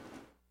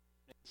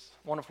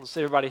Wonderful to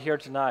see everybody here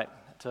tonight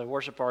to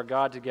worship our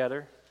God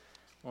together.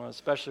 I want to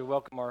especially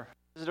welcome our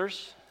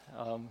visitors.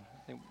 I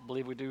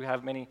believe we do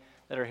have many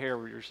that are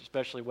here. You're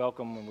especially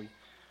welcome, and we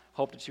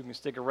hope that you can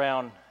stick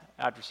around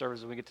after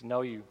services and we get to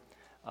know you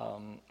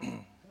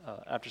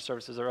after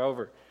services are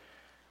over.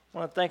 I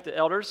want to thank the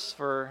elders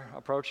for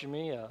approaching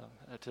me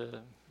to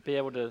be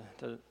able to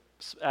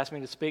ask me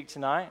to speak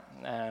tonight,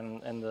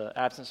 and in the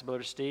absence of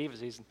Brother Steve, as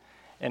he's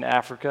in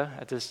Africa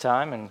at this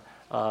time, and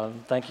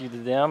thank you to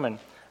them, and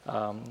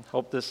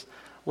hope this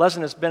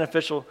lesson is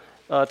beneficial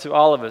to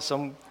all of us.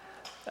 So,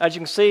 as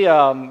you can see,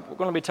 we're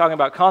going to be talking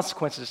about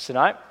consequences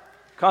tonight,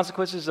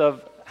 consequences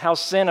of how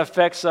sin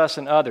affects us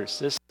and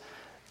others.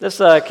 This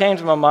came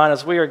to my mind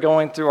as we are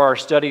going through our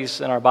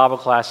studies in our Bible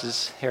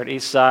classes here at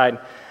Eastside.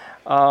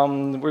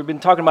 We've been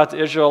talking about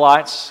the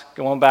Israelites,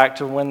 going back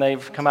to when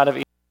they've come out of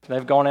Egypt,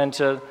 they've gone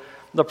into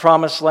the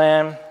Promised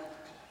Land.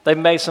 They've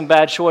made some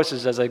bad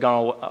choices as they've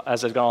gone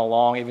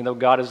along, even though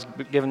God has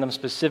given them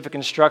specific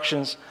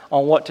instructions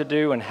on what to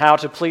do and how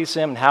to please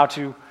Him and how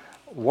to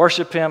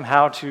worship Him,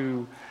 how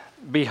to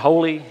be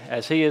holy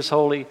as He is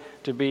holy,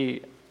 to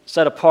be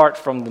set apart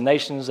from the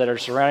nations that are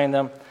surrounding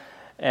them.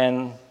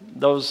 And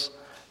those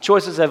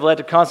choices have led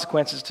to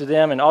consequences to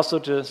them and also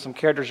to some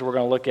characters we're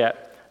going to look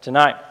at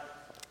tonight.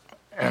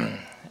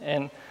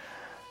 And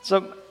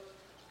so,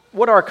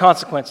 what are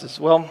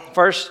consequences? Well,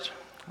 first,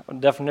 the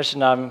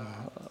definition I've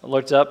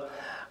looked up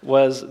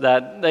was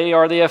that they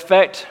are the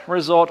effect,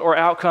 result, or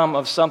outcome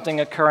of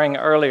something occurring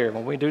earlier.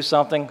 When we do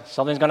something,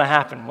 something's going to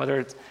happen,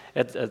 whether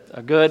it's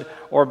a good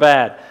or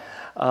bad.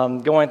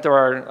 Going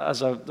through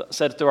as I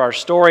said, through our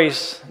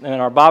stories and in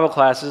our Bible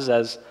classes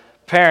as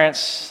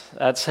parents,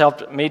 that's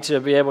helped me to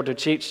be able to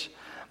teach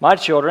my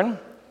children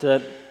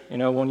that,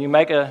 when you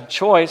make a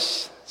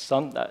choice,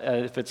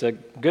 if it's a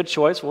good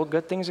choice, well,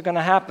 good things are going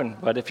to happen.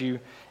 But if you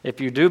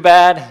do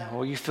bad,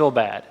 well, you feel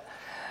bad.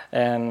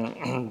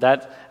 And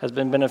that has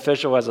been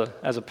beneficial as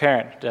a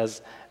parent,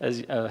 as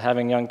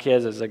having young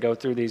kids as they go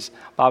through these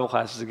Bible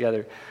classes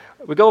together.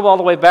 We go all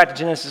the way back to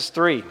Genesis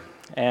 3,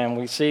 and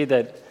we see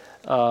that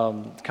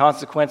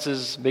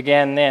consequences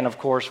began then, of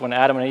course, when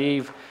Adam and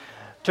Eve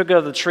took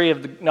of the tree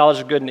of the knowledge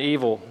of good and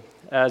evil,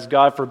 as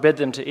God forbid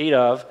them to eat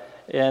of.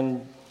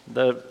 And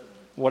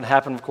what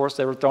happened, of course,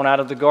 they were thrown out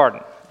of the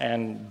garden,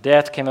 and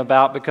death came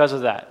about because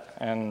of that,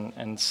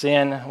 and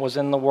sin was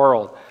in the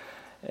world.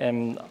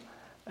 And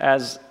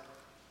as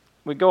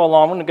we go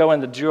along, I'm going to go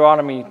into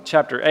Deuteronomy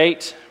chapter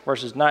 8,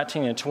 verses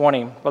 19 and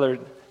 20. Brother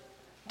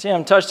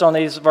Tim touched on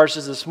these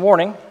verses this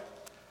morning,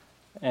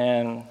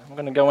 and I'm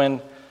going to go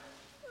into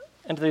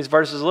these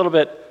verses a little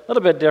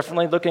bit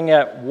differently, looking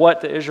at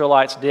what the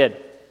Israelites did.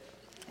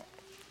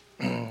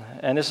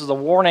 And this is a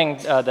warning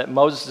that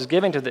Moses is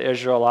giving to the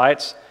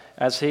Israelites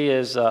as he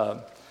is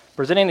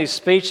presenting these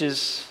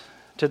speeches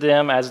to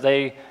them as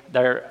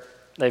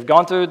they've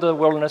gone through the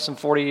wilderness in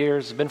 40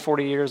 years. It's been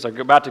 40 years.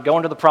 They're about to go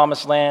into the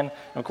Promised Land.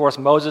 And of course,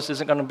 Moses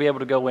isn't going to be able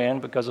to go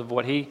in because of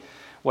what he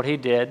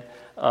did,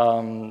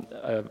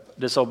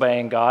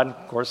 disobeying God.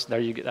 Of course,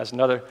 that's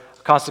another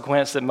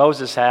consequence that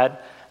Moses had,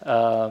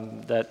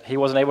 that he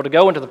wasn't able to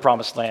go into the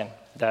Promised Land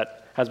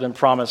that has been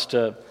promised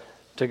to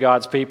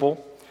God's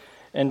people.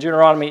 In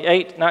Deuteronomy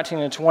 8, 19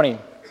 and 20,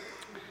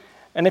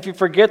 "And if you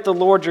forget the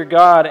Lord your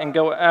God and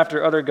go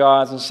after other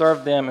gods and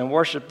serve them and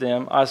worship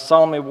them, I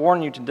solemnly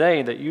warn you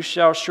today that you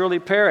shall surely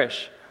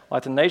perish.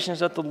 Like the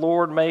nations that the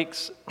Lord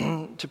makes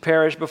to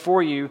perish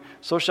before you,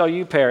 so shall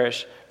you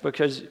perish,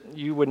 because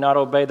you would not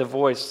obey the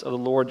voice of the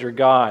Lord your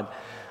God."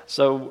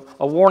 So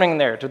a warning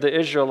there to the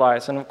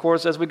Israelites. And of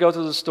course, as we go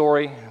through the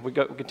story, we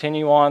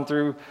continue on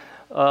through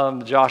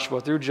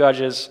Joshua, through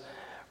Judges,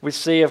 we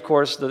see, of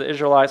course, that the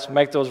Israelites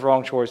make those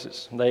wrong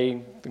choices.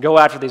 They go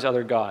after these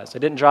other gods. They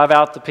didn't drive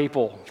out the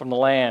people from the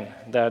land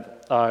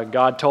that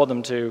God told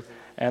them to,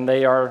 and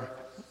they are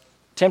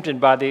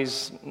tempted by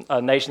these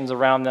nations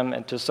around them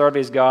and to serve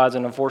these gods,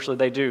 and unfortunately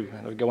they do.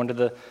 They go into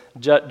the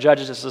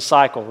Judges. It's a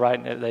cycle,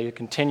 right? They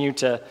continue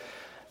to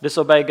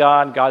disobey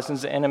God. God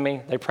sends the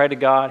enemy. They pray to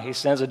God. He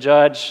sends a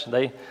judge.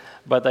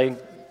 But they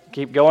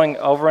keep going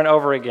over and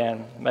over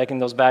again, making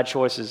those bad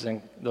choices,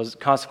 and those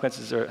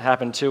consequences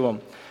happen to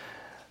them.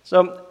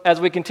 So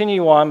as we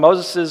continue on,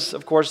 Moses,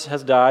 of course,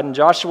 has died, and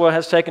Joshua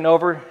has taken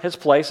over his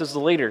place as the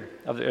leader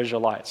of the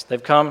Israelites.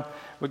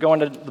 We go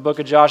into the book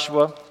of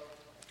Joshua,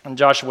 in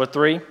Joshua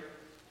 3.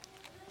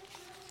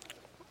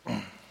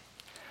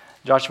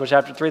 Joshua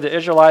chapter 3, the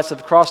Israelites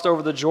have crossed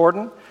over the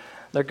Jordan.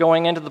 They're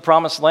going into the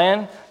Promised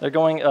Land. They're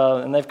going,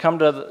 and they've come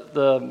to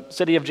the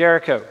city of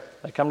Jericho.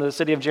 They come to the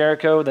city of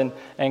Jericho,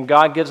 and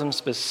God gives them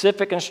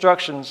specific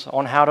instructions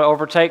on how to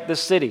overtake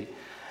this city.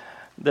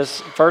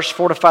 This first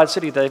fortified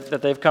city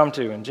that they've come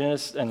to.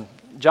 In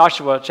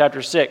Joshua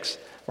chapter 6,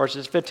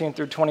 verses 15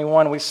 through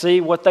 21, we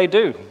see what they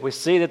do. We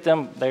see that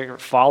they're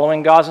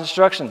following God's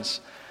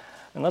instructions.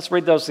 And let's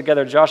read those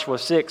together, Joshua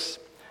 6,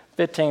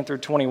 15 through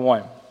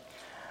 21.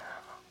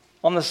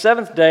 "On the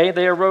seventh day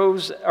they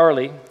arose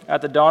early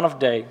at the dawn of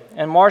day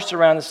and marched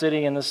around the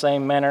city in the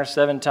same manner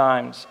 7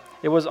 times.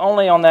 It was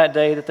only on that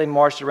day that they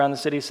marched around the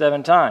city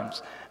 7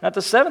 times. At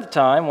the seventh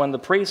time, when the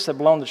priests had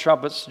blown the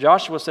trumpets,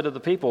 Joshua said to the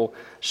people,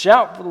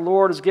 "Shout, for the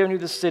Lord has given you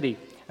the city,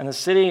 and the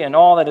city and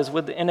all that is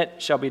within it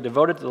shall be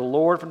devoted to the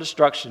Lord for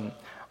destruction.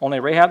 Only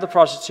Rahab the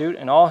prostitute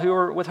and all who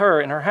are with her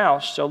in her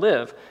house shall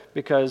live,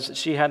 because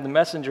she hid the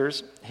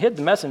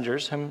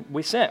messengers whom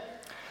we sent.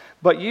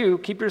 But you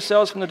keep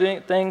yourselves from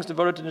the things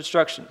devoted to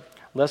destruction,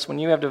 lest when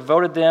you have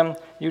devoted them,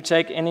 you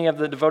take any of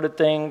the devoted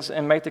things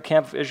and make the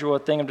camp of Israel a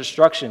thing of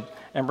destruction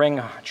and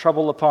bring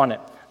trouble upon it.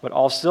 But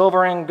all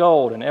silver and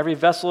gold and every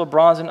vessel of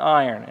bronze and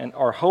iron and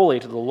are holy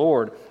to the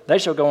Lord. They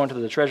shall go into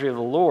the treasury of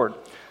the Lord."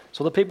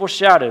 So the people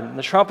shouted, and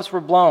the trumpets were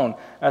blown.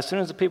 As soon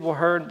as the people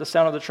heard the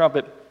sound of the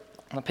trumpet,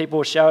 the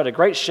people shouted a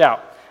great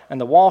shout,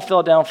 and the wall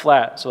fell down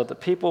flat, so that the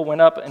people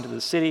went up into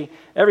the city,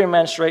 every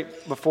man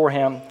straight before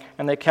him,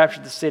 and they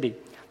captured the city.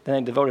 Then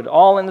they devoted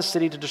all in the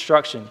city to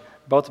destruction,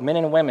 both men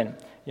and women,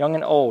 young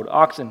and old,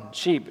 oxen,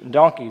 sheep, and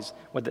donkeys,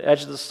 with the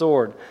edge of the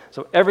sword.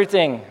 So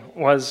everything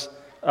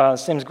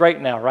seems great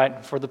now,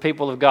 right, for the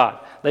people of God.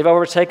 They've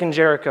overtaken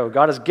Jericho.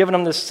 God has given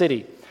them this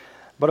city.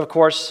 But of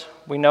course,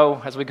 we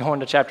know as we go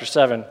into chapter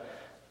 7,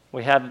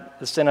 we have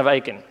the sin of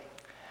Achan.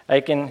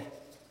 Achan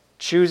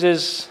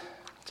chooses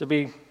to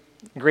be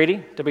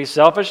greedy, to be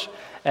selfish,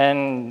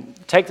 and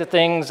take the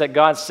things that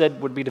God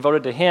said would be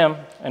devoted to him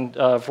and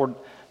for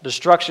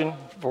destruction,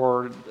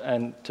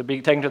 and to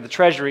be taken to the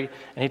treasury,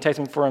 and he takes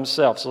them for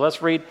himself. So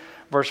let's read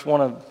verse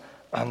 1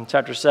 of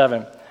chapter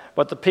 7.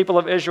 "But the people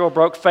of Israel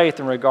broke faith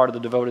in regard to the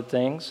devoted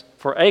things.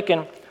 For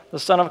Achan, the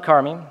son of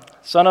Carmi,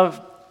 son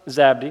of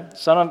Zabdi,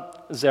 son of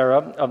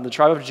Zerah, of the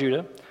tribe of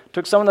Judah,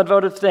 took some of the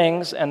devoted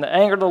things, and the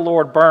anger of the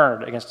Lord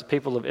burned against the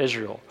people of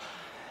Israel."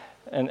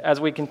 And as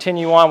we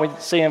continue on, we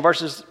see in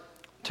verses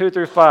 2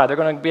 through 5, they're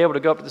going to be able to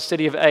go up to the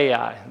city of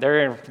Ai.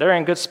 They're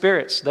in good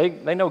spirits. They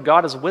know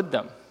God is with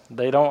them.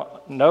 They don't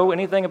know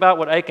anything about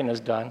what Achan has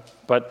done,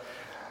 but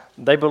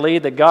they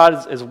believe that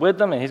God is with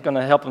them, and he's going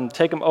to help them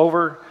take them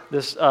over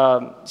this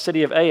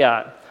city of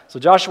Ai. So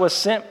Joshua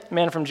sent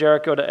men from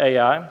Jericho to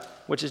Ai,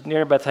 which is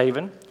near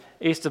Bethaven,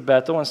 east of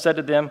Bethel, and said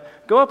to them,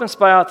 "Go up and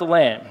spy out the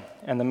land."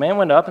 And the men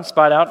went up and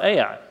spied out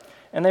Ai.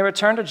 And they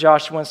returned to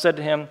Joshua and said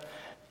to him,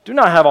 "Do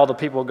not have all the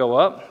people go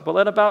up, but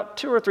let about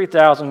 2,000 or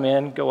 3,000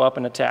 men go up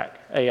and attack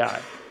Ai.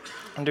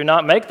 And do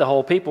not make the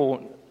whole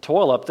people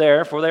toil up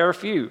there, for they are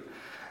few."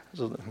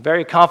 So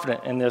very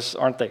confident in this,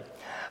 aren't they?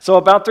 So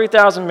about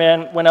 3,000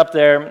 men went up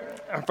there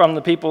from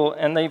the people,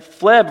 and they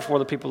fled before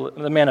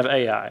the men of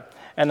Ai.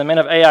 And the men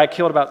of Ai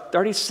killed about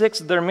 36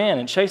 of their men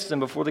and chased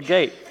them before the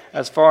gate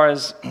as far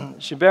as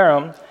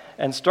Shebarim,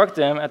 and struck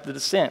them at the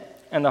descent.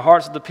 And the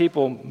hearts of the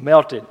people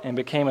melted and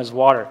became as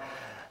water.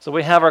 So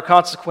we have our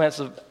consequence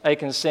of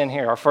Achan's sin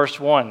here, our first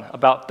one.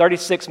 About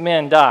 36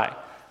 men die.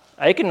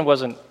 Achan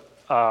wasn't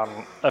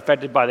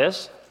affected by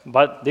this,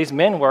 but these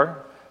men were.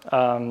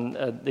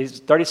 These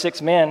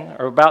 36 men,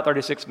 or about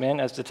 36 men,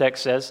 as the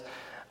text says,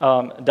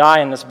 die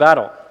in this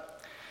battle.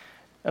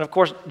 And of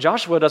course,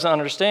 Joshua doesn't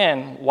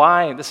understand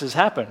why this has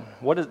happened.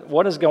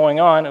 What is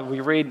going on? We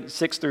read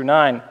 6 through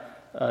 9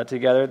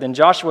 together. "Then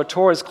Joshua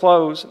tore his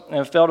clothes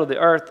and fell to the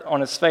earth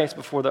on his face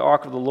before the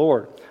ark of the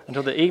Lord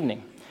until the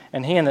evening,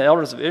 and he and the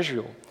elders of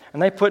Israel.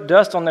 And they put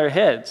dust on their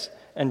heads.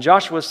 And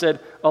Joshua said,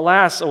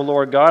 'Alas, O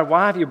Lord God,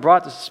 why have you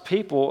brought this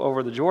people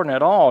over the Jordan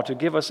at all, to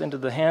give us into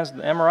the hands of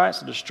the Amorites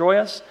to destroy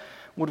us?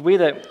 Would we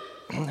that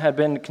had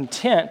been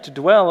content to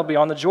dwell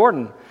beyond the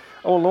Jordan?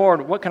 O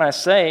Lord, what can I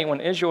say when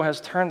Israel has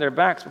turned their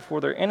backs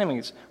before their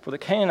enemies? For the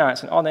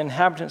Canaanites and all the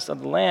inhabitants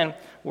of the land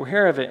will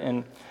hear of it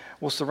and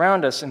will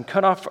surround us and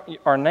cut off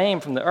our name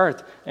from the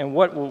earth. And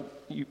what will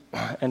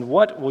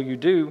you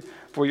do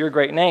for your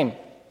great name?'"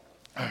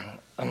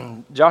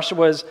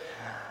 Joshua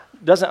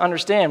doesn't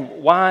understand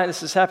why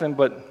this has happened,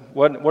 but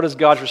what is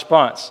God's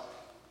response?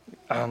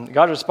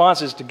 God's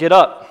response is to get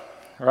up,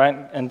 right?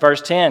 In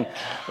verse 10,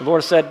 the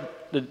Lord said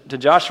to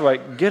Joshua,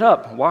 "Get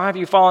up. Why have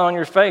you fallen on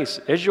your face?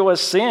 Israel has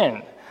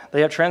sinned.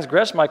 They have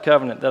transgressed my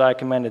covenant that I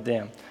commanded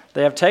them.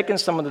 They have taken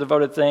some of the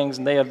devoted things,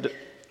 and they have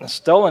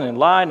stolen and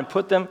lied and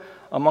put them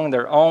among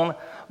their own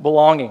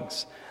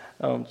belongings."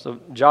 So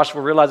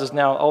Joshua realizes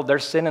now, they're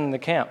sinning in the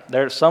camp.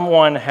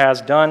 Someone has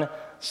done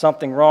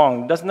something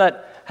wrong. Doesn't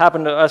that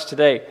happen to us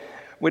today?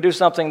 We do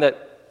something that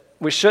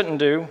we shouldn't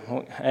do,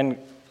 and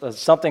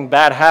something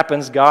bad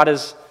happens. God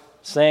is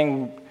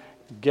saying,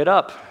 "Get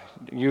up.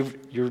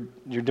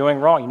 You're doing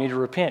wrong. You need to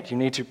repent. You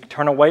need to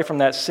turn away from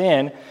that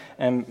sin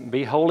and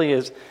be holy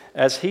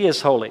as He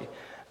is holy."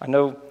 I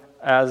know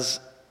as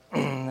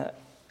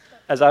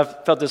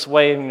I've felt this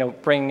way,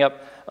 bringing up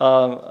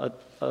our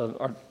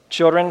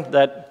children,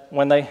 that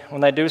when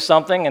they do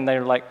something and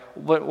they're like,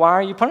 "Why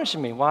are you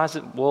punishing me? Why is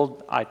it?"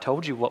 "Well, I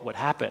told you what would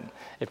happen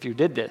if you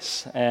did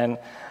this." And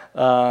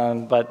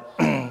but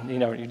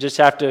you just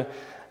have to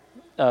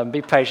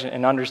be patient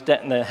and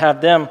understand, and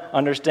have them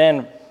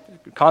understand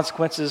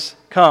consequences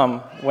come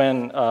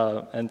when,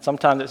 and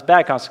sometimes it's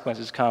bad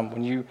consequences come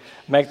when you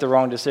make the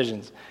wrong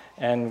decisions.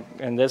 And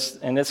in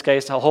this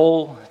case, the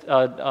whole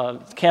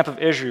camp of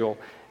Israel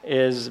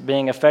is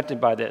being affected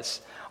by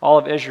this. All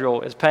of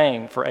Israel is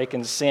paying for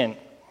Achan's sin.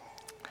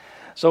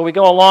 So we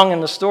go along in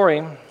the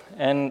story,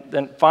 And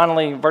then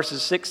finally,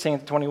 verses 16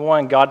 to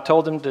 21, God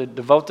told them to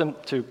devote them,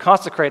 to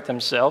consecrate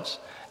themselves,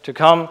 to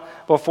come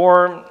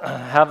before,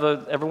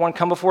 everyone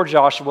come before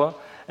Joshua,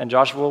 and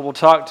Joshua will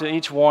talk to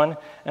each one.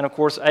 And of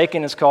course,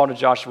 Achan is called to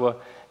Joshua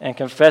and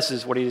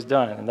confesses what he's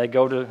done. And they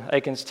go to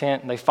Achan's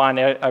tent, and they find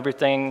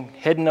everything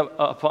hidden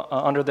up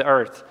under the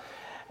earth.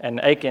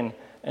 And Achan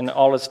and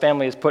all his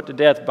family is put to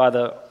death by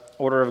the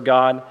order of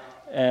God,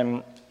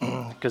 and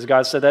because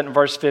God said that in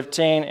verse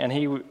 15, and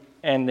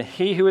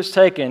he who is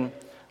taken,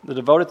 the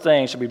devoted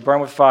thing, shall be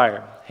burned with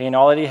fire, he and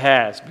all that he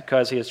has,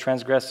 because he has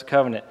transgressed the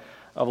covenant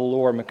of the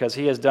Lord, because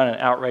he has done an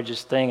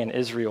outrageous thing in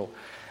Israel.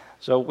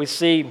 So we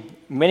see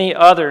many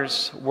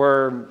others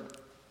were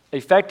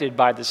affected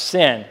by the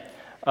sin.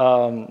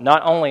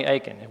 Not only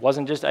Achan. It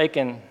wasn't just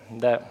Achan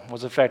that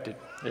was affected.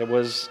 It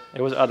was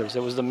others.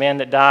 It was the men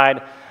that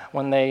died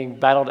when they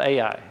battled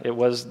Ai. It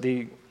was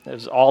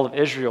all of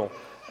Israel.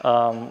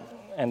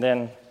 And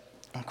then,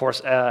 of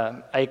course,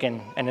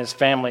 Achan and his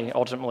family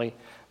ultimately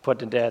put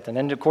to death. And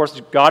then, of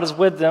course, God is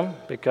with them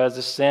because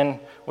the sin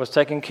was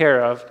taken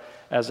care of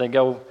as they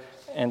go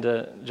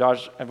into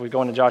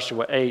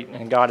Joshua 8,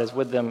 and God is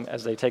with them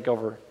as they take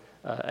over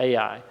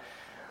Ai.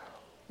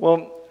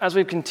 Well, as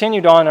we've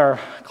continued on our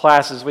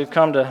classes, we've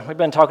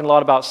been talking a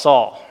lot about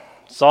Saul.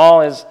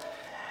 Saul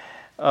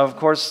of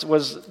course,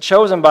 was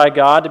chosen by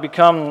God to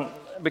become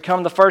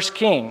the first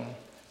king.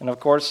 And of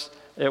course,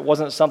 it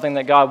wasn't something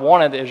that God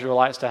wanted the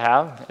Israelites to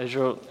have.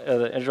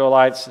 The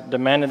Israelites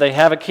demanded they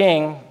have a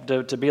king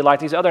to be like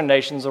these other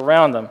nations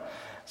around them.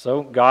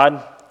 So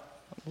God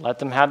let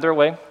them have their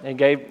way. He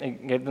gave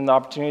them the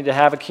opportunity to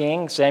have a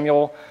king.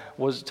 Samuel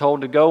was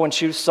told to go and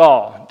choose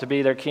Saul to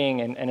be their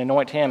king and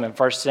anoint him in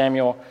 1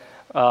 Samuel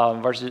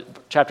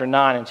chapter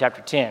 9 and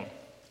chapter 10.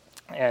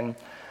 And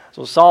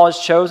so Saul is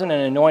chosen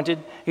and anointed.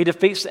 He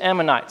defeats the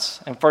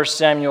Ammonites in 1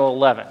 Samuel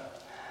 11.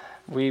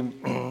 We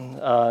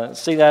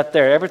see that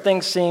there.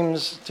 Everything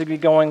seems to be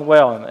going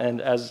well.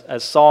 And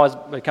as Saul has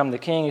become the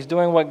king, he's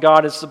doing what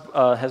God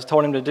has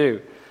told him to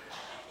do.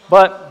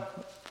 But,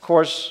 of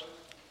course,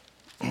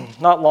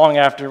 not long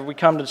after, we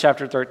come to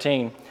chapter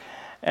 13.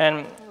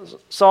 And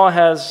Saul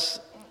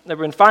they've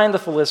been fighting the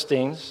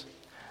Philistines.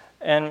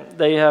 And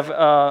they have,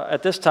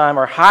 at this time,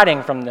 are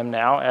hiding from them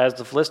now as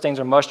the Philistines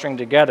are mustering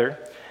together.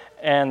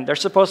 And they're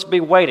supposed to be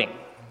waiting.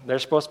 They're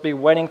supposed to be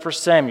waiting for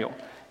Samuel.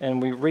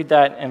 And we read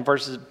that in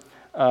verses,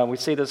 we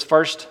see this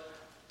first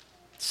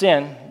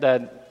sin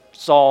that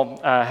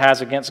Saul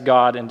has against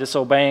God in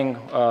disobeying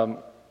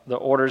the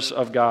orders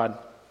of God.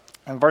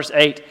 In verse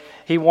 8,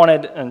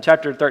 in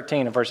chapter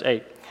 13 of verse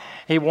 8,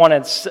 he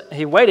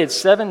waited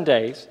 7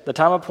 days, the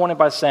time appointed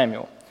by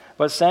Samuel.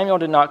 But Samuel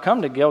did not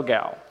come to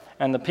Gilgal,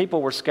 and the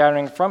people were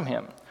scattering from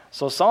him.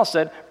 So Saul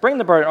said, "Bring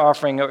the burnt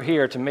offering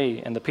here to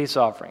me and the peace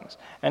offerings."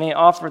 And he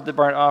offered the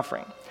burnt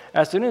offering.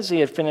 As soon as he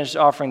had finished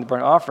offering the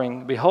burnt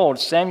offering, behold,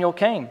 Samuel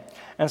came.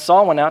 And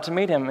Saul went out to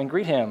meet him and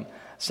greet him.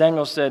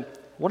 Samuel said,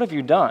 "What have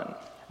you done?"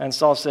 And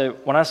Saul said,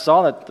 "When I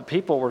saw that the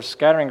people were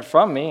scattering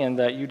from me, and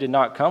that you did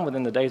not come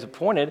within the days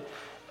appointed,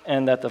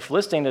 and that the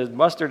Philistines had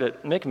mustered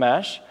at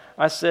Michmash,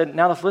 I said,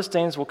 now the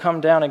Philistines will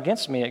come down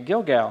against me at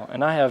Gilgal,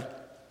 and I have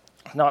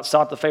not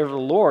sought the favor of the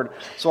Lord.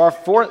 So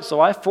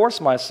I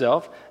forced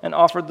myself and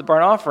offered the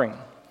burnt offering."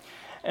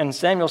 And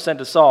Samuel said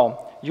to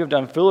Saul, "You have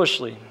done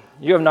foolishly.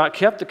 You have not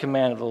kept the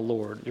command of the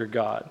Lord your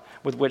God,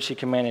 with which he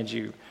commanded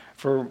you.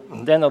 For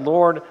then the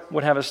Lord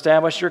would have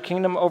established your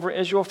kingdom over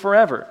Israel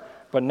forever.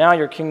 But now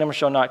your kingdom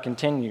shall not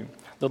continue.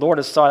 The Lord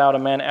has sought out a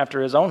man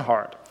after his own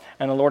heart,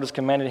 and the Lord has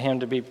commanded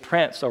him to be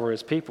prince over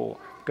his people,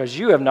 because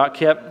you have not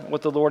kept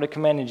what the Lord had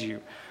commanded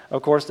you."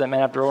 Of course, that man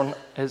after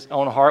his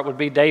own heart would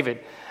be David,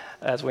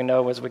 as we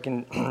know, as we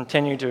can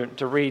continue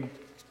to read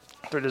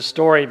through this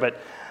story. But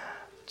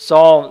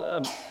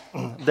Saul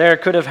there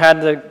could have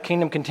had the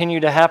kingdom continue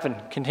to happen,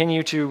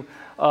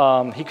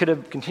 he could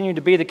have continued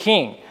to be the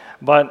king,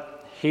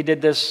 but he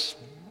did this,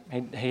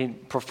 he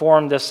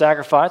performed this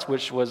sacrifice,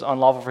 which was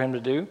unlawful for him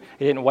to do.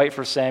 He didn't wait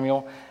for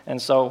Samuel,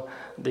 and so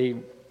the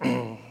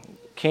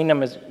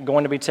kingdom is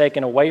going to be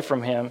taken away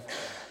from him.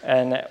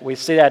 And we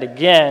see that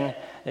again.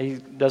 He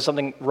does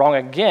something wrong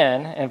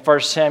again in 1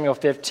 Samuel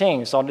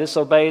 15. Saul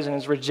disobeys and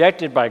is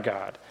rejected by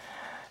God.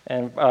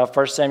 And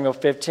 1 Samuel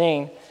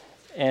 15,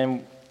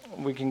 and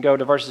we can go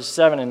to verses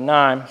 7 and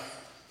 9.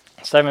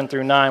 7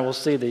 through 9, we'll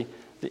see the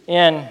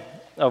end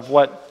of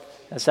what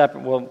has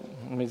happened. Well,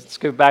 let me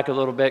scoot back a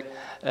little bit.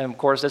 And of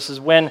course, this is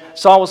when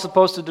Saul was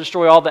supposed to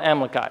destroy all the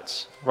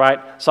Amalekites, right?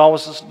 Saul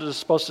was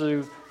supposed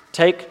to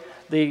take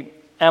the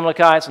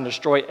Amalekites and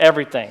destroy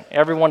everything,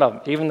 every one of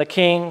them, even the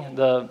king,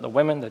 the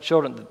women, the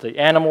children, the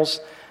animals.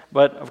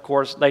 But of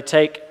course, they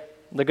take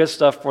the good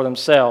stuff for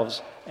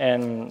themselves.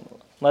 And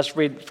let's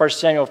read 1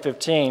 Samuel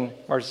 15,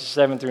 verses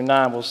 7 through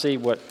 9. We'll see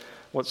what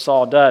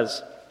Saul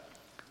does.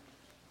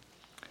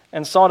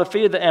 And Saul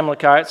defeated the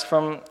Amalekites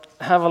from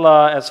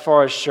Havilah as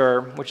far as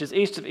Shur, which is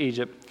east of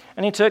Egypt.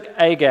 And he took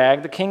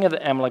Agag, the king of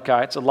the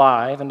Amalekites,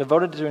 alive, and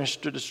devoted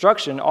to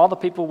destruction all the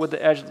people with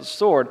the edge of the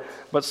sword.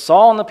 But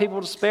Saul and the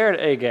people spared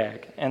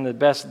Agag and the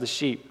best of the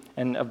sheep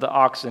and of the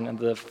oxen and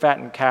the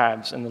fattened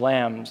calves and the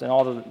lambs and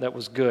all that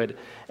was good,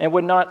 and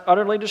would not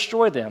utterly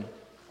destroy them.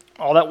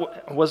 All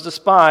that was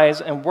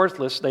despised and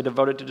worthless they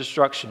devoted to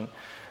destruction.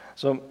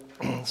 So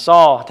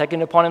Saul,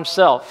 taking it upon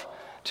himself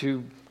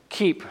to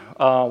keep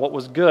what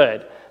was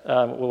good,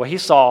 what he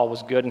saw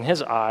was good in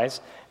his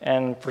eyes,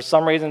 and for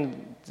some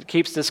reason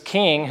keeps this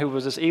king, who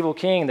was this evil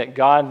king that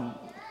God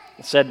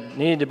said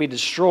needed to be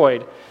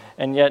destroyed,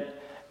 and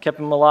yet kept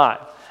him alive.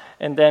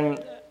 And then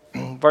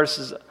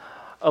verses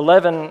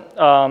 11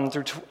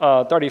 through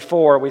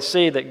 34, we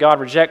see that God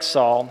rejects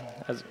Saul.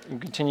 As we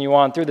continue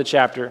on through the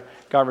chapter,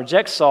 God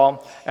rejects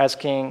Saul as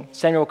king.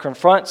 Samuel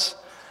confronts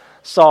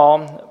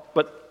Saul,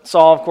 but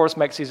Saul, of course,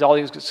 makes all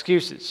these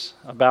excuses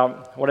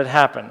about what had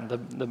happened,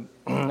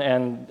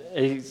 and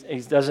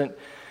he doesn't.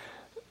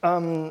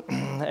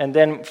 And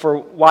then for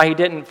why he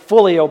didn't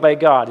fully obey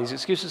God, these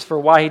excuses for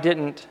why he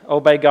didn't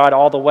obey God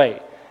all the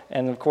way.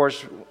 And of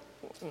course,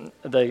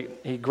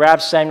 he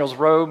grabs Samuel's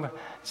robe.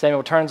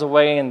 Samuel turns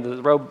away, and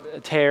the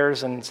robe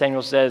tears. And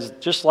Samuel says,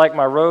 "Just like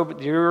my robe,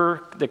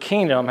 the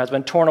kingdom has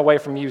been torn away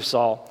from you,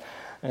 Saul."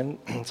 And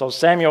so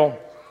Samuel,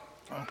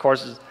 of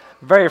course, is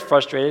very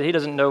frustrated. He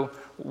doesn't know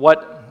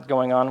what's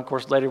going on. Of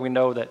course, later we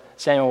know that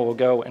Samuel will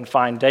go and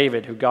find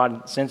David, who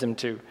God sends him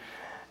to.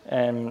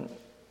 And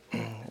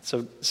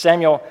so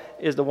Samuel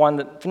is the one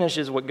that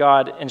finishes what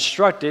God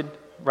instructed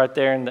right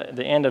there in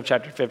the end of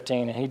chapter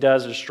 15, and he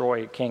does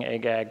destroy King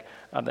Agag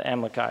of the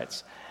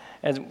Amalekites.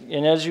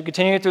 And as you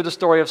continue through the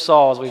story of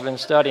Saul, as we've been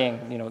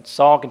studying,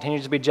 Saul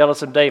continues to be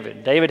jealous of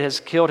David. David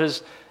has killed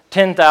his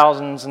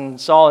 10,000s,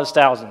 and Saul has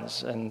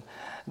thousands. And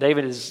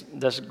David is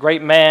this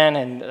great man,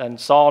 and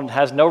Saul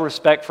has no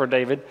respect for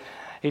David.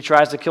 He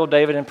tries to kill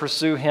David and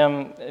pursue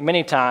him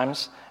many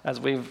times, as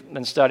we've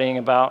been studying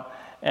about.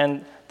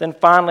 And then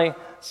finally,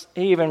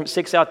 he even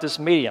seeks out this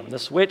medium,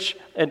 this witch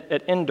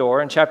at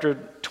Endor in chapter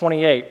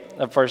 28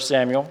 of 1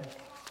 Samuel.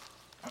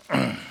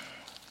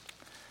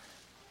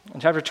 In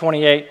chapter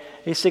 28,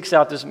 he seeks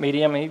out this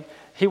medium.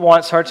 He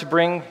wants her to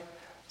bring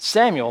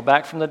Samuel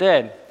back from the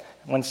dead.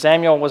 When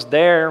Samuel was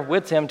there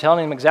with him,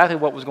 telling him exactly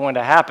what was going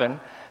to happen,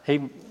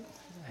 he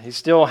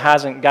still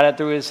hasn't got it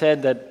through his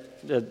head that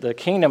the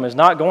kingdom is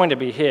not going to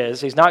be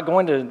his. He's not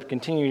going to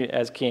continue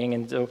as king.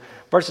 And so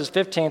verses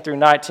 15 through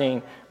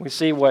 19, we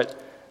see what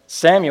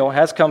Samuel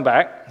has come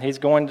back. He's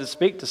going to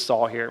speak to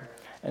Saul here.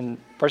 In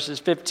verses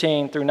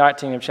 15 through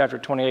 19 of chapter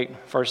 28,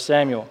 1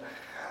 Samuel.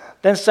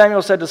 Then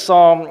Samuel said to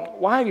Saul,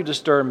 "Why have you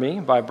disturbed me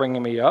by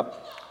bringing me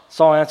up?"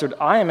 Saul answered,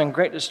 "I am in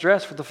great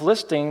distress, for the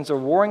Philistines are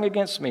warring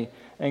against me,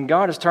 and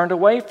God has turned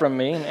away from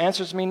me and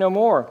answers me no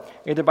more,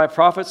 either by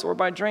prophets or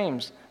by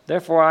dreams.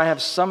 Therefore I have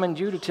summoned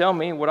you to tell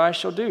me what I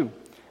shall do."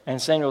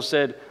 And Samuel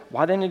said,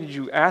 "Why then did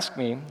you ask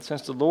me,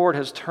 since the Lord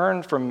has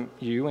turned from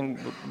you and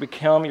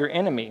become your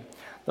enemy?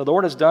 The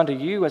Lord has done to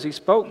you as he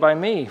spoke by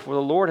me, for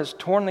the Lord has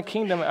torn the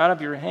kingdom out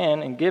of your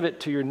hand and give it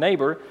to your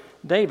neighbor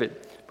David,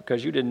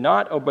 because you did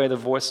not obey the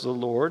voice of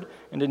the Lord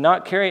and did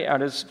not carry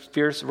out his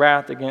fierce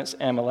wrath against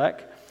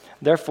Amalek.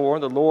 Therefore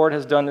the Lord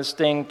has done this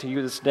thing to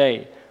you this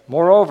day.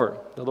 Moreover,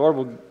 the Lord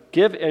will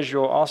give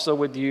Israel also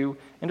with you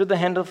into the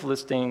hand of the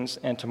Philistines,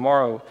 and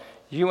tomorrow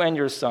you and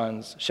your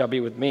sons shall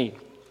be with me.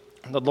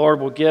 The Lord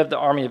will give the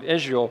army of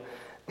Israel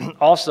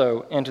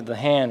also into the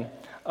hand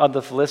of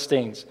the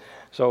Philistines."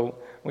 So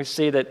we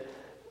see that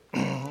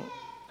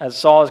as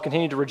Saul has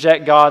continued to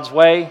reject God's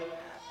way,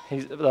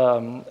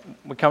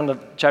 we come to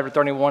chapter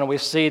 31 and we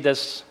see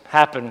this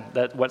happen,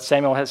 that what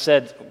Samuel has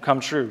said come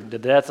true, the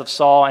death of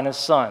Saul and his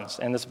sons,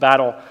 and this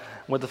battle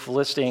with the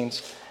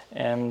Philistines,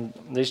 and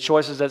these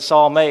choices that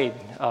Saul made.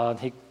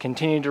 He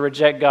continued to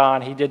reject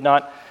God. He did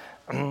not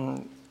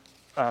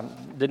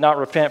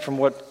repent from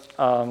what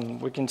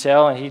we can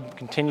tell, and he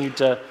continued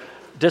to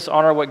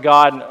dishonor what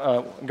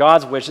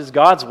God's wishes,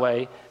 God's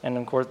way, and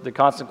of course the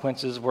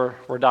consequences were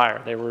dire.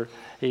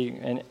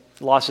 He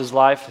lost his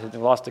life, he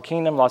lost the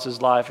kingdom, lost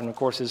his life, and of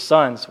course his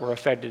sons were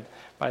affected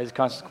by his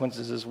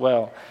consequences as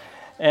well.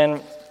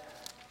 And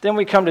then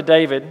we come to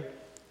David.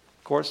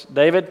 Of course,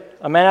 David,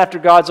 a man after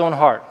God's own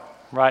heart,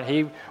 right?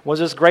 He was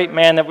this great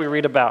man that we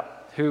read about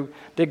who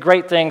did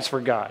great things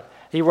for God.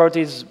 He wrote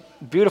these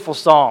beautiful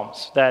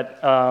psalms that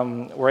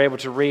we're able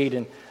to read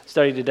and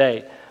study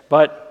today.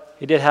 But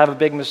he did have a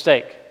big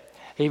mistake.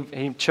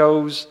 He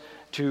chose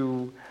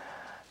to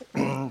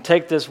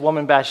take this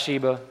woman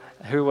Bathsheba,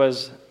 who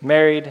was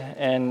married,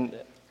 and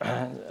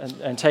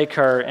take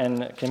her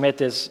and commit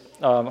this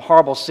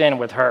horrible sin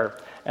with her.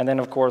 And then,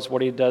 of course,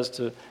 what he does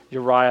to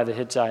Uriah the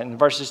Hittite. In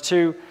verses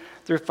 2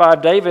 through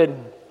 5, David,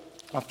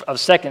 of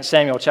 2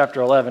 Samuel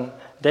chapter 11,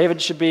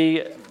 David should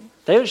be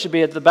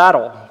at the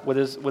battle with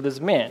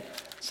his men.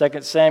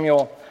 2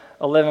 Samuel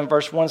 11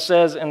 verse 1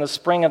 says, in the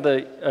spring of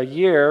the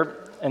year,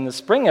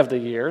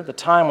 the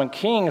time when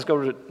kings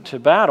go to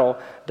battle,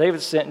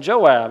 David sent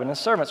Joab and his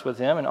servants with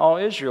him and all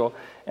Israel,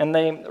 and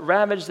they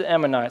ravaged the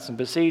Ammonites and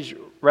besieged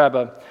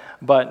Rabbah,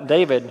 but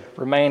David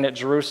remained at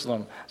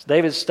Jerusalem. So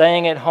David's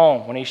staying at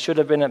home when he should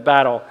have been at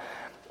battle.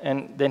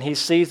 And then he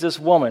sees this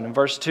woman in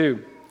verse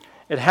 2.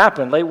 It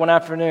happened late one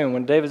afternoon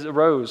when David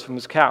arose from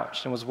his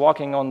couch and was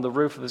walking on the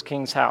roof of the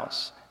king's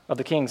house,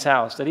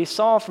 that he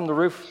saw from the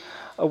roof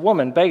a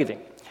woman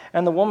bathing,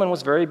 and the woman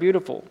was very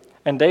beautiful.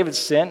 And David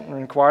sent and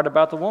inquired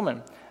about the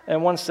woman.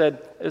 And one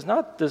said, Is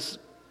not this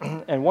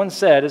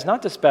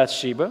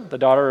Bathsheba, the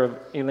daughter of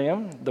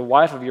Eliam, the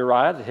wife of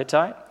Uriah the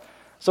Hittite?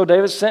 So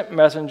David sent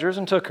messengers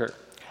and took her.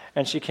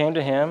 And she came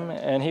to him,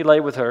 and he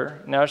lay with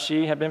her. Now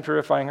she had been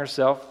purifying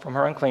herself from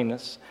her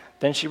uncleanness.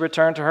 Then she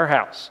returned to her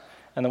house.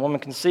 And the woman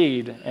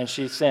conceived, and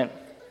she sent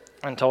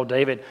and told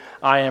David,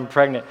 I am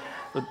pregnant.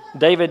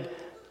 David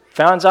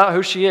finds out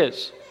who she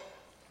is.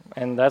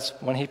 And that's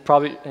when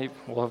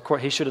of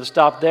course, he should have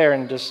stopped there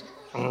and just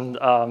went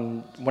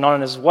on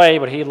his way,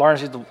 but he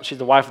learns she's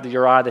the wife of the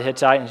Uriah the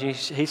Hittite, and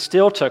he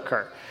still took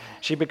her.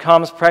 She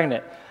becomes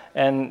pregnant,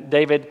 and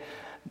David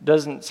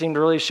doesn't seem to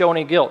really show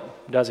any guilt,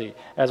 does he?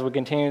 As we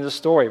continue the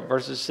story,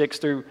 verses 6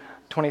 through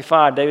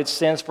 25, David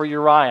sends for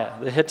Uriah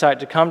the Hittite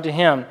to come to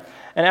him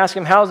and ask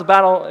him how the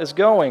battle is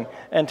going,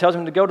 and tells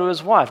him to go to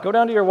his wife. Go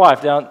down to your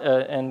wife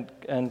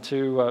and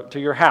to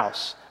your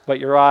house. But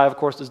Uriah, of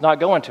course, does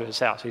not go into his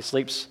house. He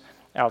sleeps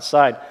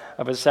outside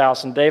of his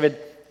house, and David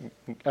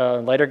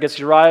later gets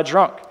Uriah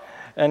drunk,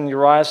 and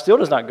Uriah still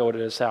does not go to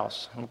his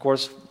house. And of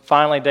course,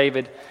 finally,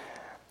 David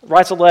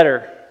writes a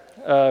letter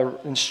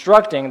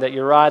instructing that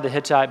Uriah the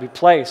Hittite be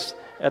placed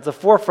at the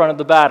forefront of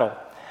the battle,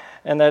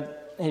 and that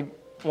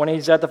when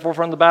he's at the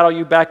forefront of the battle,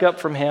 you back up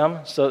from him,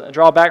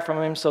 draw back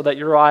from him so that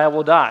Uriah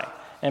will die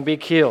and be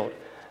killed.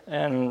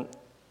 And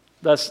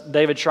thus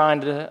David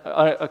trying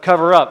to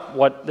cover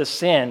up the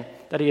sin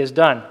that he has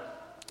done.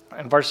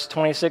 In verses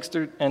 26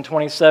 through and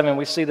 27,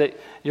 we see that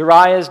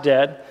Uriah is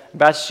dead.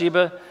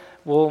 Bathsheba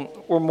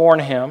will mourn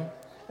him,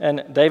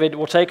 and David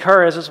will take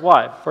her as his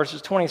wife.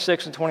 Verses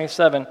 26 and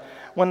 27.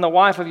 When the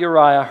wife of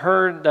Uriah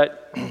heard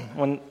that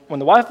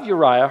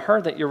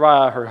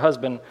Uriah, her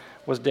husband,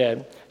 was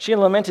dead, she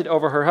lamented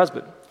over her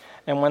husband.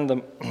 And when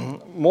the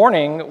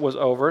mourning was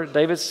over,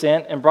 David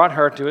sent and brought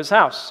her to his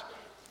house.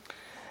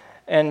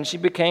 And she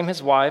became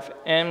his wife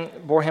and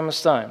bore him a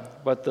son.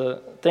 But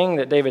the thing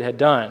that David had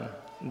done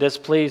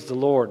displeased the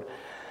Lord.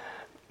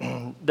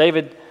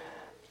 David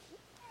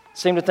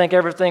seemed to think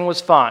everything was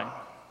fine.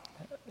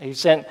 He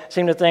seemed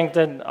to think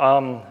that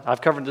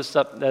I've covered this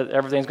up, that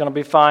everything's going to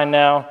be fine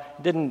now.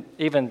 He didn't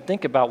even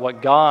think about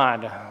what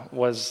God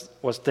was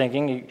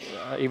thinking,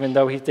 even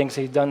though he thinks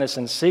he's done this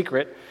in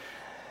secret.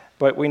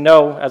 But we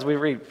know, as we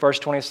read verse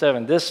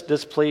 27, this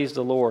displeased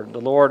the Lord.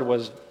 The Lord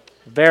was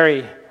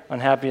very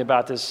unhappy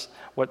about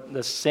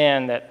the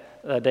sin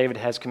that David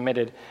has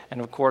committed.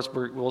 And of course,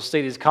 we'll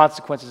see these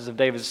consequences of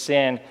David's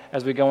sin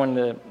as we go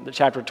into the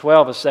chapter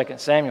 12 of 2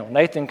 Samuel.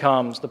 Nathan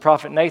comes, the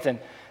prophet Nathan,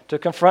 to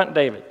confront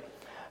David.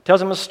 Tells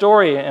him a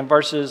story in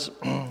verses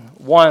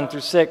 1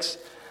 through 6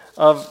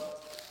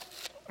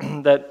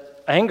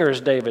 that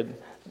angers David.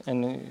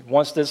 And he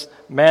wants this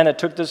man that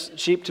took this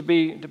sheep to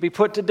be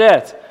put to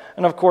death.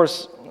 And of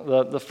course,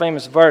 the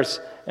famous verse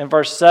in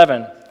verse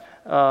 7,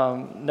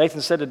 Nathan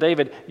said to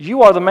David,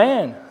 "You are the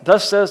man.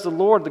 Thus says the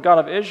Lord, the God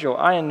of Israel.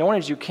 I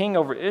anointed you king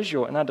over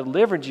Israel, and I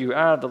delivered you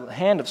out of the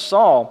hand of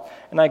Saul,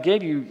 and I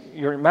gave you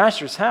your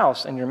master's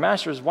house and your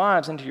master's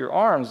wives into your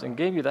arms, and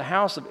gave you the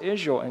house of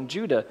Israel and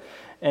Judah.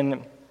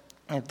 And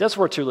if this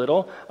were too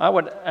little, I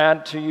would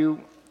add to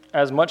you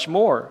as much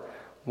more.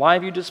 Why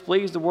have you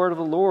displeased the word of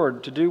the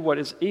Lord to do what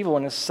is evil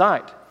in his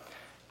sight?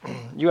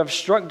 You have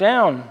struck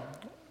down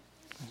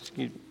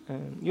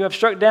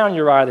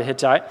Uriah the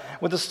Hittite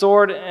with the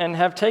sword, and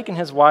have taken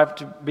his wife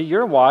to be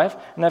your wife,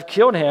 and have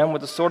killed him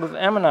with the sword of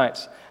the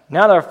Ammonites.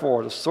 Now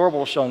therefore the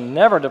sword shall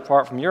never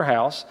depart from your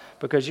house,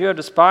 because you have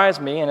despised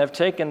me, and have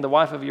taken the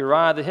wife of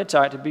Uriah the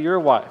Hittite to be your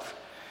wife."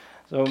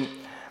 So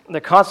the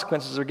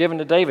consequences are given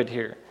to David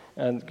here.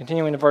 And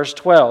continuing to verse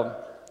 12,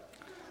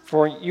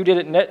 "For you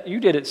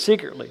did it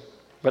secretly,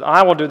 but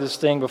I will do this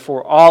thing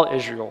before all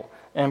Israel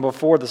and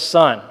before the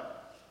sun."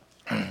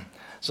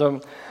 So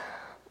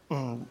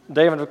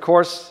David, of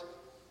course,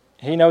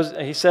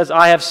 he says,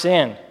 "I have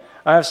sinned.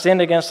 I have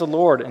sinned against the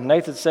Lord." And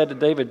Nathan said to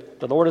David,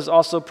 "The Lord has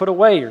also put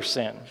away your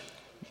sin.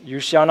 You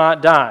shall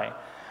not die."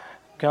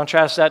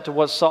 Contrast that to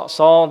what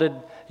Saul did.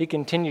 He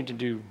continued to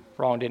do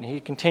wrong, didn't he? He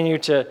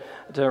continued to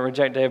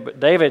reject David. But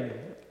David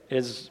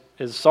is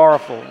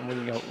sorrowful.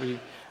 We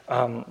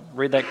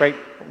read that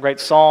great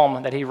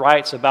psalm that he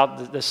writes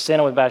about the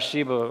sin with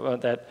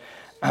Bathsheba,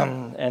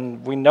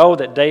 and we know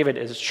that David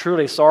is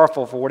truly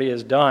sorrowful for what he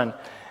has done,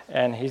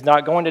 and he's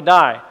not going to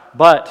die,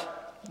 but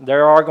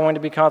there are going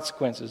to be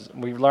consequences.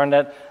 We've learned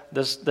that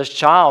this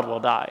child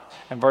will die.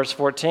 In verse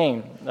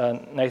 14,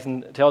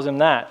 Nathan tells him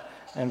that.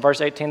 In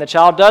verse 18, the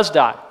child does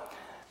die,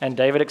 and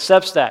David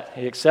accepts that.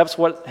 He accepts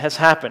what has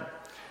happened.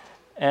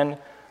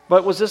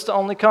 But was this the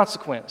only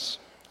consequence?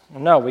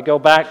 No, we go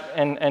back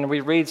and we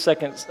read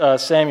 2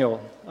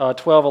 Samuel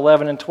 12,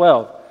 11, and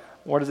 12.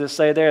 What does it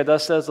say there?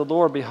 "Thus says the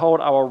Lord,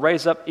 behold, I will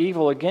raise up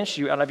evil against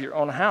you out of your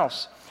own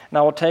house. And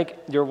I will take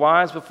your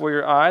wives before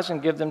your eyes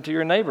and give them to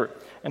your neighbor.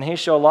 And he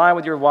shall lie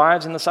with your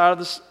wives in the sight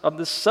of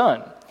the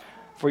sun.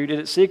 For you did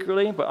it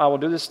secretly, but I will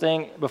do this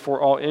thing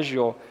before all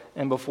Israel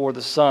and before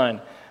the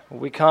sun. When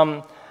we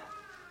come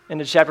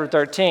into chapter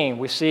 13,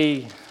 we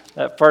see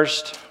that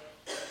first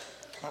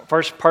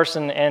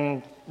person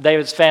in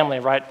David's family,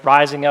 right,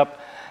 rising up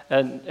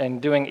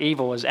and doing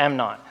evil is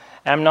Amnon.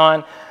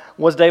 Amnon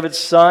was David's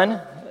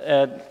son,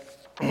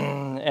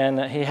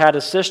 and he had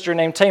a sister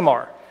named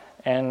Tamar,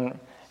 and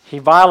he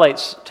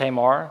violates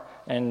Tamar,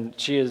 and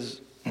she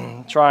is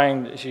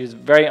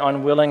very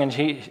unwilling, and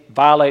he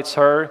violates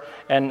her,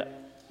 and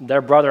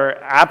their brother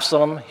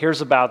Absalom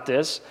hears about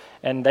this,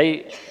 and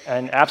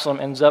Absalom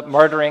ends up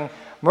murdering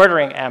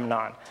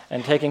Amnon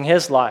and taking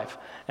his life.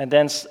 And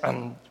then,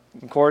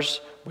 of course,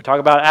 we talk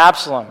about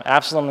Absalom.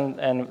 Absalom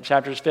in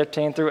chapters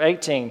 15 through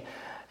 18,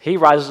 he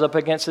rises up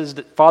against his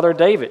father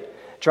David,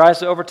 tries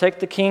to overtake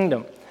the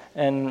kingdom,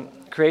 and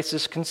creates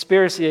this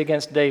conspiracy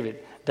against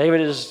David.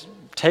 David is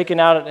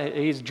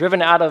he's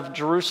driven out of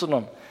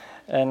Jerusalem,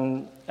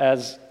 and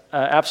as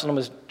Absalom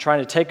is trying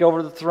to take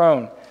over the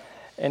throne.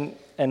 In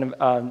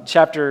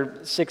chapter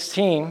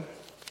 15,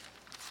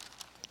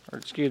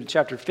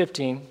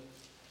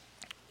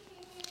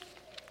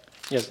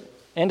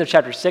 end of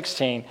chapter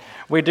 16,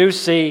 we do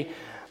see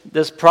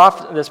this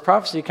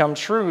prophecy come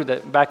true,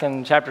 that back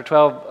in chapter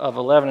 12 of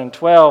 11 and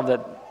 12,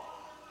 that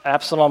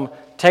Absalom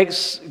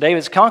takes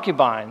David's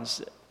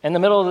concubines in the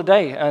middle of the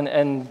day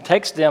and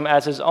takes them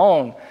as his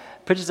own,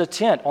 pitches a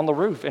tent on the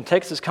roof and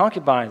takes his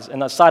concubines in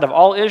the sight of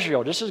all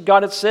Israel, just as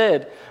God had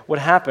said would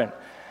happen.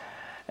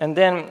 And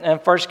then in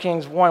 1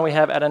 Kings 1, we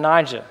have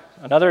Adonijah,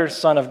 another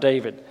son of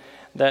David,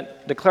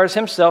 that declares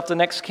himself the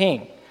next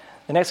king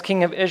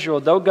of Israel.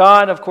 Though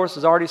God, of course,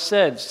 has already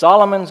said,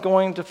 Solomon's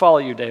going to follow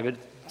you, David.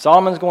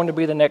 Solomon's going to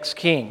be the next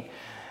king.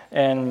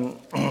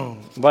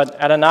 But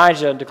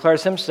Adonijah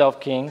declares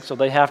himself king, so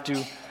they have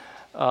to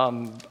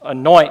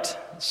anoint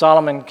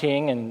Solomon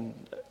king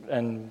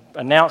and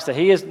announce that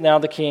he is now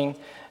the king.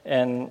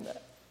 And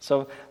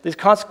so these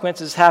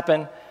consequences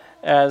happen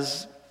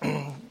as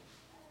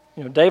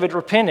David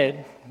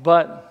repented,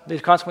 but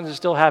these consequences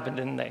still happened,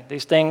 didn't they?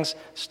 These things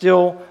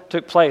still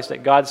took place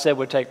that God said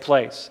would take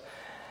place.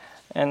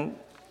 And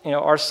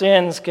our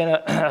sins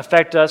can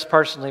affect us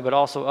personally, but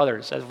also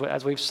others,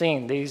 as we've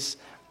seen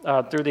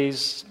through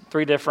these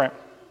three different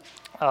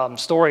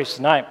stories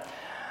tonight.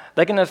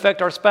 They can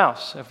affect our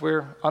spouse if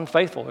we're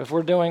unfaithful. If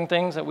we're doing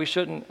things that we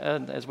shouldn't,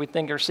 as we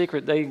think are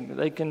secret,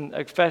 they can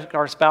affect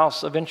our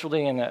spouse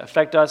eventually and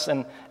affect us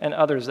and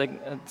others.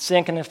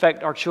 Sin can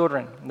affect our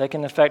children. They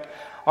can affect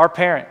our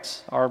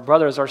parents, our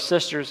brothers, our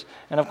sisters,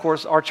 and of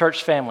course our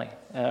church family.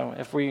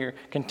 If we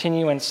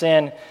continue in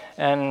sin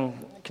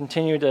and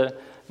continue to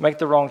make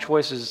the wrong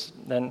choices,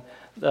 then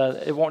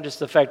it won't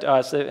just affect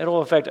us,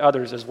 it'll affect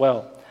others as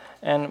well.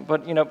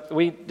 But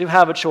we do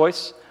have a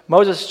choice.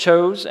 Moses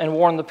chose and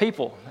warned the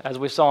people, as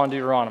we saw in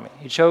Deuteronomy.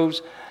 He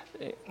chose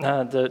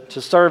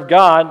to serve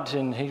God,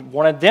 and he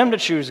wanted them to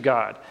choose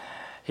God.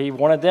 He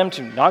wanted them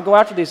to not go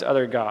after these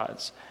other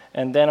gods.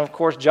 And then, of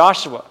course,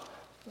 Joshua,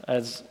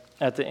 as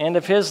at the end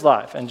of his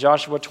life, in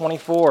Joshua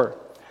 24,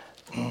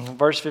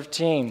 verse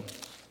 15.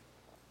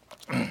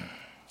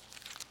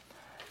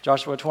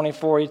 Joshua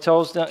 24, he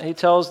tells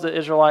the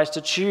Israelites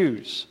to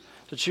choose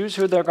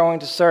who they're going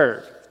to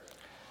serve.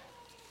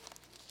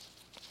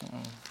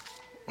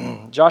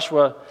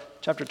 Joshua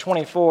chapter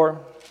 24,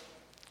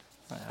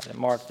 I have it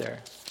marked there.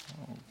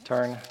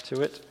 Turn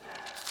to it.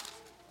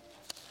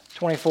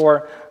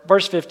 24,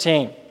 verse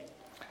 15.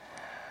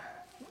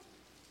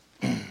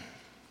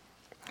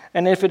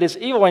 And if it is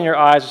evil in your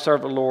eyes to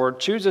serve the Lord,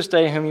 choose this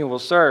day whom you will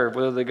serve,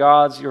 whether the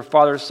gods your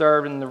fathers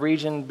served in the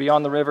region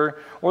beyond the river,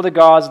 or the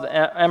gods of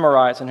the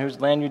Amorites in whose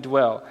land you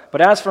dwell.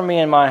 But as for me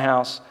and my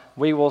house,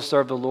 we will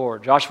serve the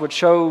Lord. Joshua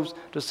chose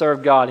to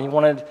serve God. He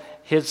wanted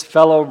his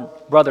fellow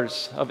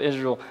brothers of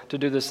Israel to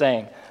do the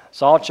same.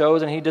 Saul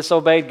chose and he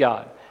disobeyed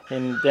God.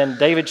 And then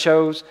David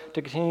chose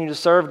to continue to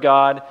serve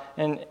God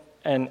and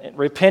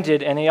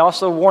repented. And he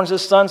also warns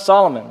his son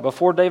Solomon.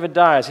 Before David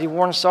dies, he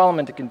warns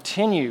Solomon to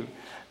continue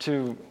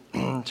to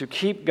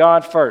keep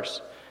God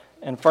first.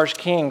 In 1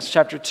 Kings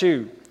chapter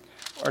 2,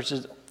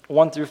 verses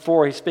 1 through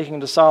 4, he's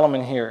speaking to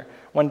Solomon here.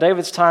 When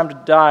David's time to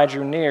die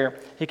drew near,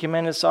 he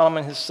commanded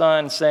Solomon his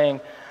son,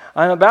 saying,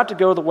 I am about to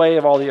go the way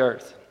of all the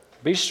earth.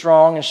 Be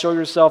strong and show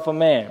yourself a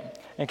man,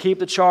 and keep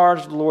the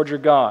charge of the Lord your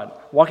God,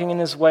 walking in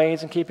his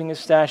ways and keeping his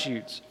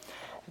statutes,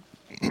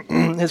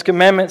 his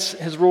commandments,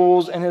 his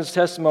rules, and his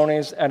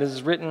testimonies, as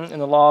is written in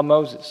the law of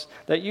Moses,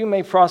 that you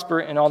may prosper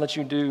in all that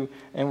you do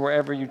and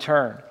wherever you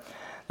turn.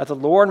 That the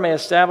Lord may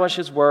establish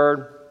his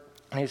word,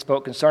 and he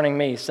spoke concerning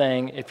me,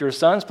 saying, if your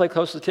sons pay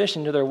close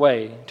attention to their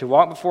way, to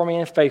walk before me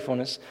in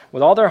faithfulness,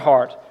 with all their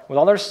heart, with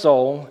all their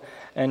soul,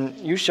 and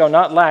you shall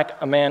not lack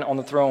a man on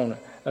the throne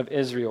of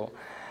Israel.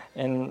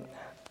 And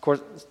of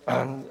course,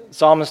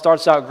 Solomon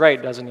starts out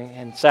great, doesn't he?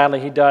 And sadly,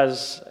 he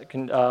does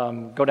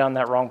go down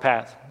that wrong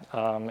path.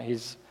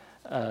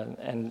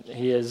 And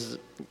he is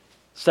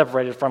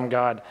separated from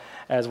God,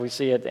 as we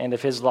see at the end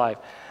of his life.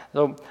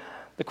 So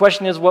the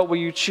question is, what will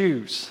you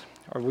choose?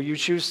 Or will you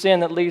choose sin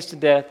that leads to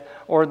death,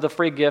 or the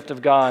free gift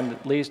of God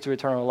that leads to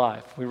eternal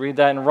life. We read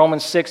that in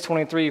Romans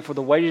 6:23, for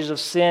the wages of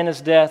sin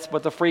is death,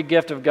 but the free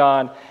gift of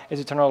God is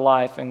eternal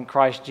life in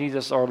Christ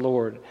Jesus our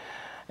Lord.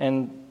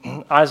 And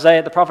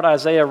the prophet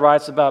Isaiah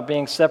writes about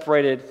being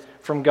separated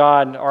from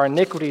God, our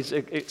iniquities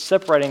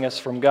separating us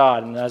from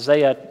God. In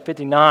Isaiah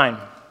 59,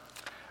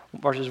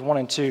 verses 1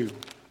 and 2.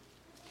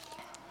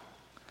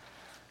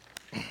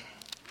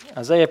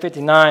 Isaiah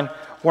 59,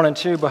 1 and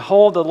 2,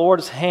 behold, the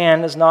Lord's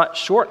hand is not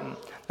shortened,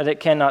 that it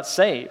cannot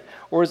save,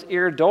 or his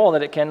ear dull,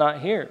 that it cannot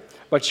hear.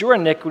 But your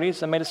iniquities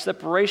have made a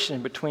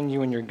separation between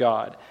you and your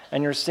God,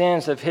 and your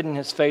sins have hidden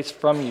his face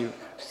from you,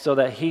 so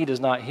that he does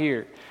not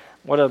hear.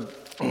 What a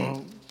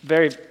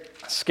very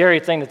scary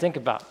thing to think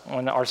about,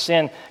 when our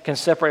sin can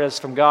separate us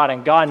from God,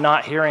 and God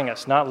not hearing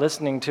us, not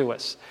listening to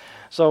us.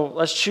 So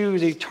let's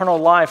choose eternal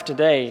life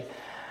today.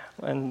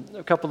 And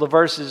a couple of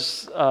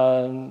verses,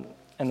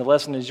 and the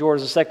lesson is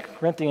yours. 2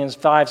 Corinthians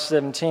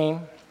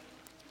 5:17.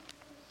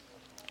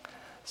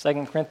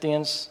 2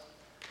 Corinthians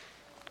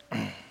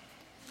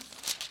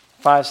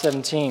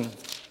 5:17.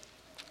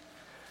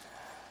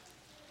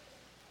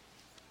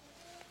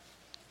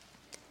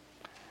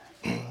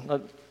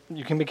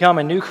 You can become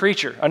a new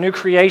creature, a new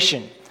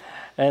creation.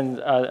 And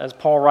as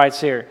Paul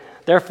writes here,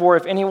 therefore,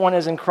 if anyone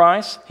is in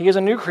Christ, he is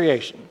a new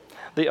creation.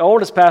 The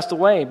old has passed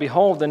away.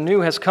 Behold, the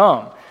new has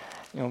come.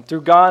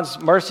 Through God's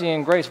mercy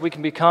and grace, we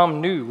can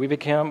become new. We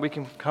can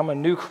become a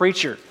new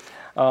creature.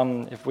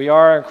 If we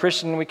are a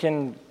Christian, we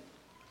can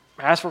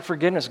ask for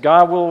forgiveness.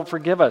 God will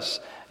forgive us.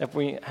 If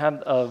we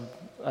have a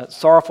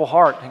sorrowful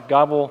heart,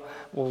 God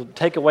will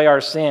take away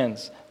our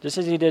sins, just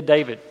as he did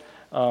David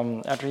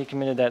after he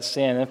committed that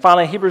sin. And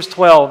finally, Hebrews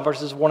 12,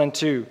 verses 1 and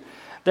 2.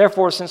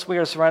 Therefore, since we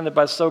are surrounded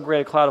by so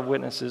great a cloud of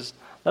witnesses,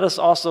 let us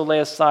also lay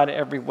aside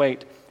every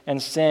weight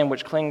and sin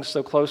which clings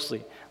so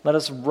closely. Let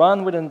us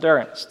run with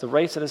endurance the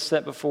race that is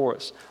set before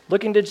us,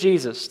 looking to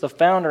Jesus, the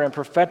founder and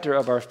perfecter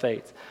of our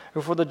faith,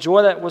 who for the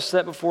joy that was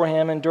set before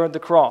him endured the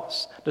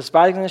cross,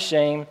 despising the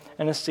shame,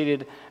 and is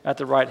seated at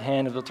the right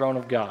hand of the throne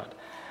of God.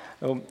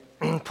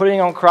 Putting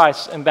on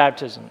Christ in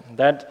baptism,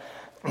 that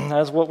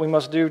is what we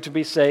must do to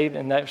be saved,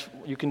 and that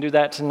you can do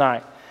that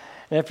tonight.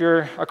 And if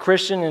you're a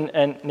Christian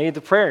and need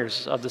the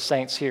prayers of the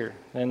saints here,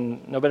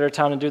 then no better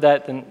time to do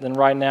that than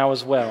right now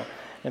as well.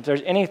 If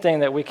there's anything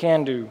that we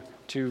can do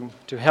to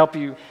help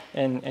you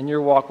in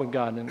your walk with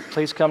God, then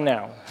please come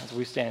now as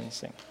we stand and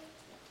sing.